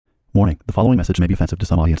Warning, the following message may be offensive to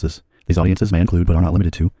some audiences. These audiences may include, but are not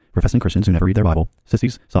limited to, professing Christians who never read their Bible,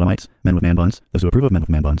 sissies, sodomites, men with man buns, those who approve of men with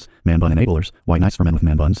man buns, man bun enablers, white knights for men with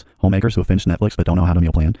man buns, homemakers who have finished Netflix but don't know how to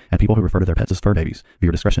meal plan, and people who refer to their pets as fur babies.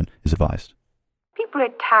 Viewer discretion is advised. People are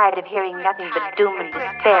tired of hearing nothing but doom and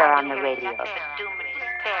despair on the radio.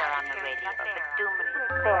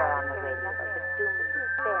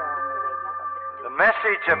 The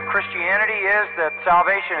message of Christianity is that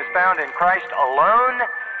salvation is found in Christ alone,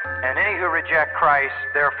 and any who reject Christ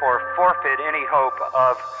therefore forfeit any hope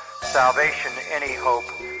of salvation, any hope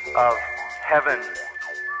of heaven.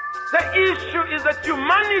 The issue is that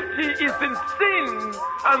humanity is in sin,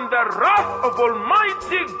 and the wrath of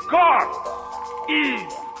Almighty God is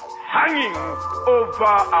hanging over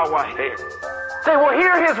our heads. They will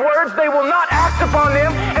hear his words, they will not act upon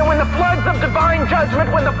them, and when the floods of divine judgment,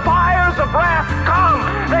 when the fires of wrath come,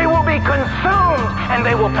 they will be consumed and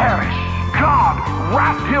they will perish. God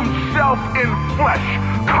wrapped himself in flesh,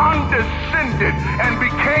 condescended, and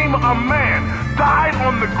became a man, died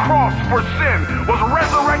on the cross for sin, was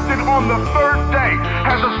resurrected on the third day,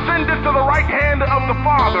 has ascended to the right hand of the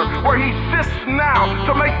Father, where he sits now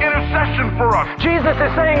to make intercession for us. Jesus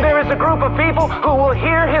is saying there is a group of people who will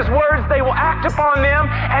hear his words, they will act upon them,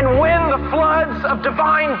 and when the floods of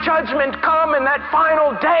divine judgment come in that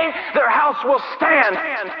final day, their house will stand.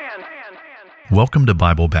 Welcome to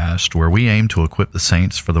Bible Bashed, where we aim to equip the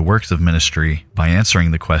saints for the works of ministry by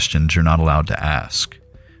answering the questions you're not allowed to ask.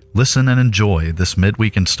 Listen and enjoy this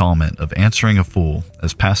midweek installment of Answering a Fool,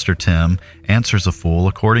 as Pastor Tim answers a fool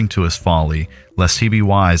according to his folly, lest he be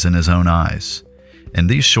wise in his own eyes. In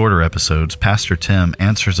these shorter episodes, Pastor Tim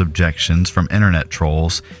answers objections from internet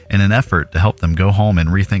trolls in an effort to help them go home and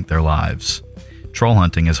rethink their lives. Troll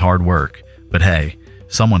hunting is hard work, but hey,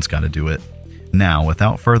 someone's got to do it. Now,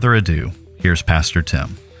 without further ado, here's Pastor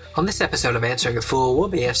Tim. On this episode of Answering a Fool, we'll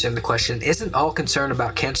be answering the question, isn't all concern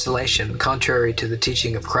about cancellation contrary to the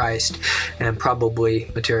teaching of Christ and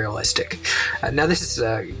probably materialistic? Now, this is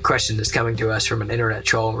a question that's coming to us from an internet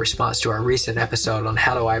troll in response to our recent episode on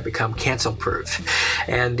how do I become cancel-proof.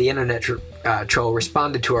 And the internet troll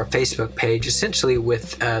responded to our Facebook page essentially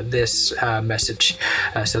with this message.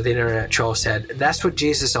 So the internet troll said, that's what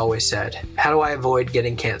Jesus always said. How do I avoid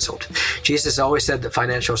getting canceled? Jesus always said that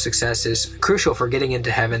financial success is crucial for getting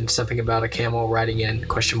into heaven. Something about a camel riding in, ?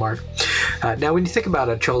 Now, when you think about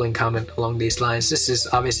a trolling comment along these lines, this is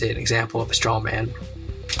obviously an example of a straw man.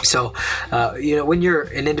 So, when you're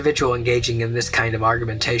an individual engaging in this kind of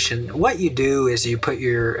argumentation, what you do is you put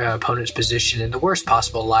your opponent's position in the worst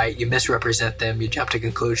possible light, you misrepresent them, you jump to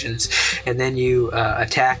conclusions, and then you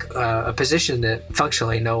attack a position that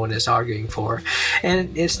functionally no one is arguing for.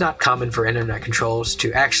 And it's not common for internet controls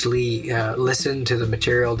to actually listen to the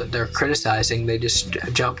material that they're criticizing. They just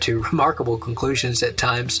jump to remarkable conclusions at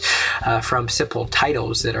times from simple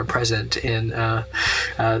titles that are present in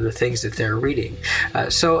the things that they're reading.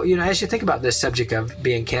 So, as you think about this subject of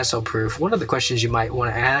being cancel-proof, one of the questions you might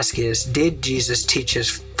want to ask is, did Jesus teach his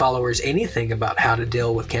followers anything about how to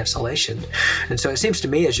deal with cancellation? And so it seems to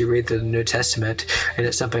me, as you read through the New Testament, and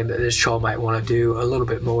it's something that this troll might want to do a little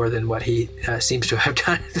bit more than what he seems to have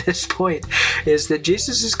done at this point, is that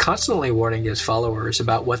Jesus is constantly warning his followers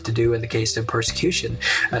about what to do in the case of persecution.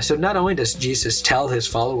 So not only does Jesus tell his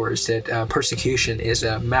followers that persecution is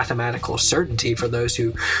a mathematical certainty for those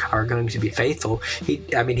who are going to be faithful, he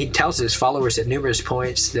tells his followers at numerous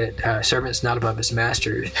points that servant's not above his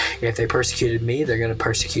master. If they persecuted me, they're going to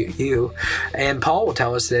persecute you. And Paul will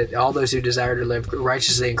tell us that all those who desire to live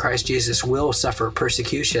righteously in Christ Jesus will suffer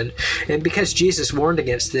persecution. And because Jesus warned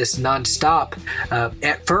against this nonstop,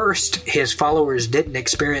 at first his followers didn't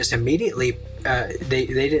experience immediately they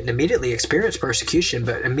didn't immediately experience persecution,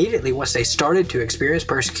 but immediately once they started to experience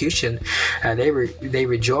persecution, they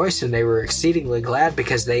rejoiced and they were exceedingly glad,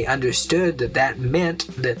 because they understood that meant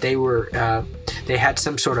that they had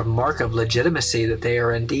some sort of mark of legitimacy, that they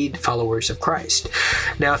are indeed followers of Christ.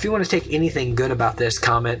 Now, if you want to take anything good about this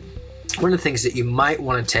comment, one of the things that you might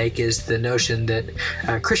want to take is the notion that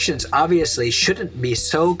Christians obviously shouldn't be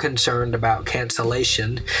so concerned about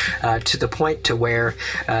cancellation to the point to where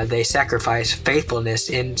they sacrifice faithfulness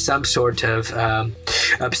in some sort of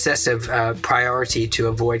obsessive priority to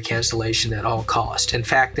avoid cancellation at all cost. In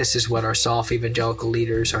fact, this is what our soft evangelical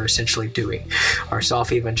leaders are essentially doing. Our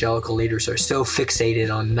soft evangelical leaders are so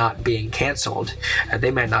fixated on not being canceled,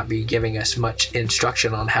 they might not be giving us much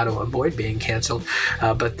instruction on how to avoid being canceled,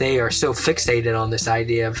 but they are so so fixated on this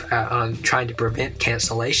idea of on trying to prevent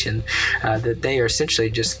cancellation that they are essentially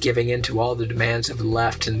just giving in to all the demands of the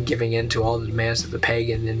left and giving in to all the demands of the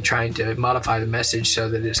pagan and trying to modify the message so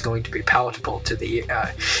that it's going to be palatable to the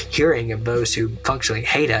hearing of those who functionally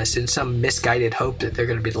hate us in some misguided hope that they're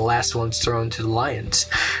going to be the last ones thrown to the lions.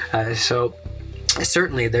 So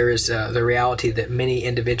certainly there is the reality that many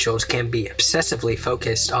individuals can be obsessively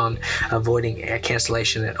focused on avoiding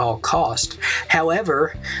cancellation at all cost.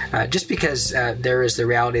 However, just because there is the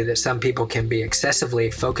reality that some people can be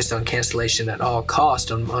excessively focused on cancellation at all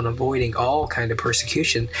cost, on avoiding all kind of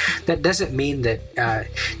persecution, that doesn't mean that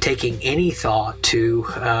taking any thought to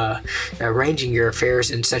arranging your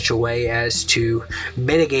affairs in such a way as to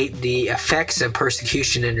mitigate the effects of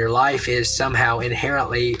persecution in your life is somehow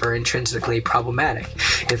inherently or intrinsically problematic.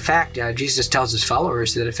 In fact, Jesus tells his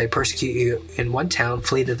followers that if they persecute you in one town,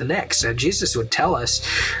 flee to the next. Jesus would tell us,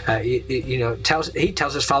 he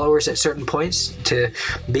tells his followers at certain points to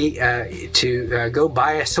go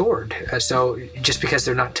buy a sword. So just because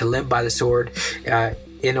they're not to live by the sword,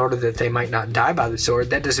 in order that they might not die by the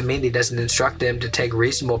sword, that doesn't mean he doesn't instruct them to take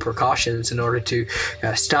reasonable precautions in order to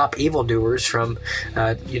stop evildoers from,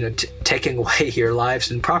 taking away your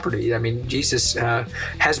lives and property. I mean, Jesus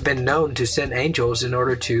has been known to send angels in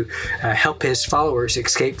order to help his followers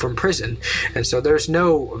escape from prison. And so there's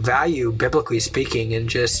no value, biblically speaking, in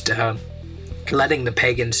just letting the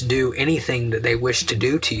pagans do anything that they wish to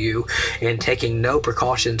do to you and taking no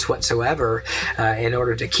precautions whatsoever in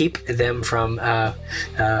order to keep them from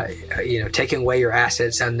taking away your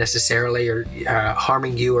assets unnecessarily or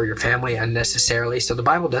harming you or your family unnecessarily. So the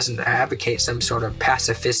Bible doesn't advocate some sort of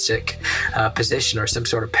pacifistic position or some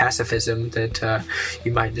sort of pacifism that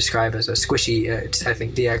you might describe as a squishy, I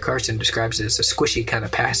think D.I. Carson describes it as a squishy kind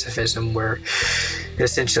of pacifism where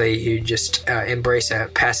essentially you just embrace a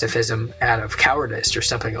pacifism out of cowardice or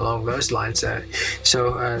something along those lines.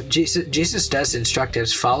 So Jesus does instruct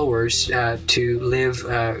his followers to live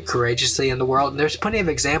courageously in the world. And there's plenty of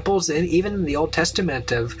examples, even in the Old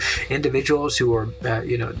Testament, of individuals who are,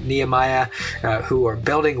 Nehemiah, who are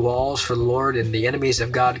building walls for the Lord, and the enemies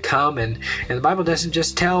of God come. And the Bible doesn't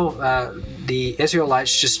just tell the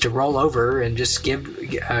Israelites just to roll over and just give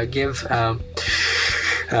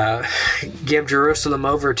Jerusalem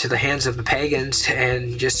over to the hands of the pagans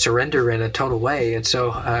and just surrender in a total way. And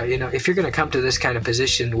so, if you're going to come to this kind of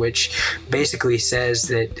position, which basically says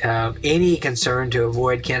that any concern to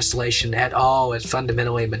avoid cancellation at all is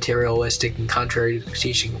fundamentally materialistic and contrary to the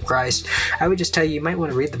teaching of Christ, I would just tell you might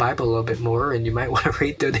want to read the Bible a little bit more, and you might want to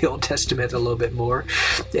read through the Old Testament a little bit more,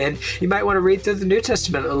 and you might want to read through the New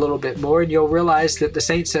Testament a little bit more, and you'll realize that the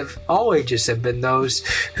saints of all ages have been those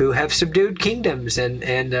who have subdued kingdoms and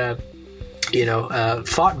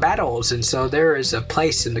fought battles. And so there is a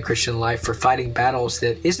place in the Christian life for fighting battles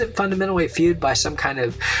that isn't fundamentally fueled by some kind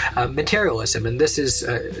of materialism. And this is,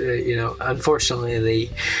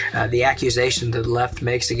 unfortunately, the accusation that the left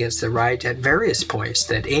makes against the right at various points,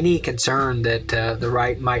 that any concern that the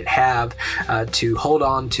right might have to hold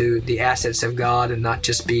on to the assets of God and not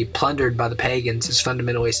just be plundered by the pagans is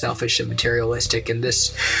fundamentally selfish and materialistic. And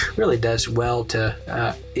this really does well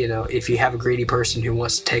to, if you have a greedy person who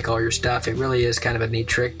wants to take all your stuff, it really is kind of a neat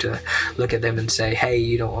trick to look at them and say, hey,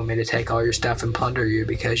 you don't want me to take all your stuff and plunder you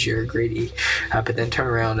because you're greedy, but then turn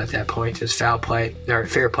around at that point as foul play or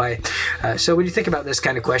fair play. So when you think about this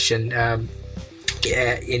kind of question,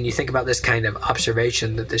 and you think about this kind of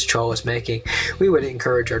observation that this troll is making, we would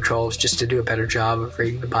encourage our trolls just to do a better job of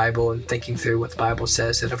reading the Bible and thinking through what the Bible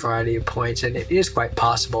says at a variety of points. And it is quite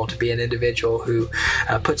possible to be an individual who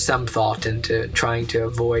puts some thought into trying to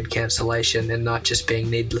avoid cancellation and not just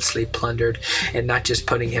being needlessly plundered, and not just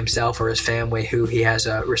putting himself or his family, who he has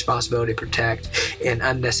a responsibility to protect, in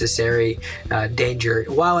unnecessary danger,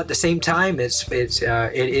 while at the same time it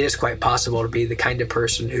is quite possible to be the kind of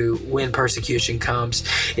person who, when persecution comes,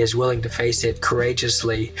 is willing to face it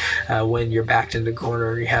courageously when you're backed in the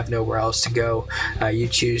corner and you have nowhere else to go. You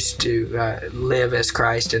choose to live as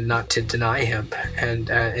Christ and not to deny him, and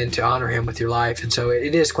to honor him with your life. And so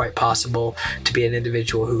it is quite possible to be an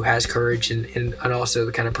individual who has courage and also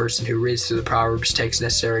the kind of person who reads through the Proverbs, takes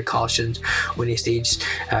necessary cautions when he sees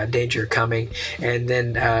danger coming, and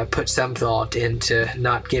then put some thought into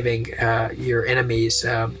not giving your enemies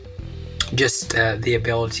the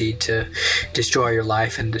ability to destroy your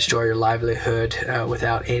life and destroy your livelihood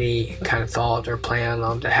without any kind of thought or plan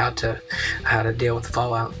on how to deal with the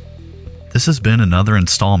fallout. This has been another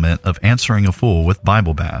installment of Answering a Fool with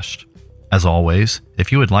Bible Bashed. As always,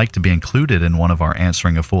 if you would like to be included in one of our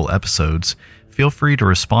Answering a Fool episodes, feel free to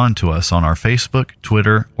respond to us on our Facebook,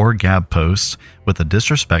 Twitter, or Gab posts with a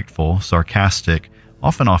disrespectful, sarcastic,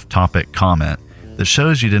 often off-topic comment that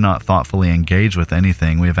shows you did not thoughtfully engage with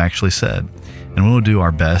anything we have actually said, and we will do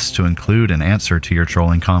our best to include an answer to your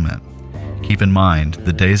trolling comment. Keep in mind,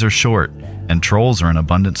 the days are short and trolls are in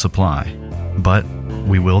abundant supply, but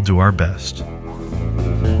we will do our best.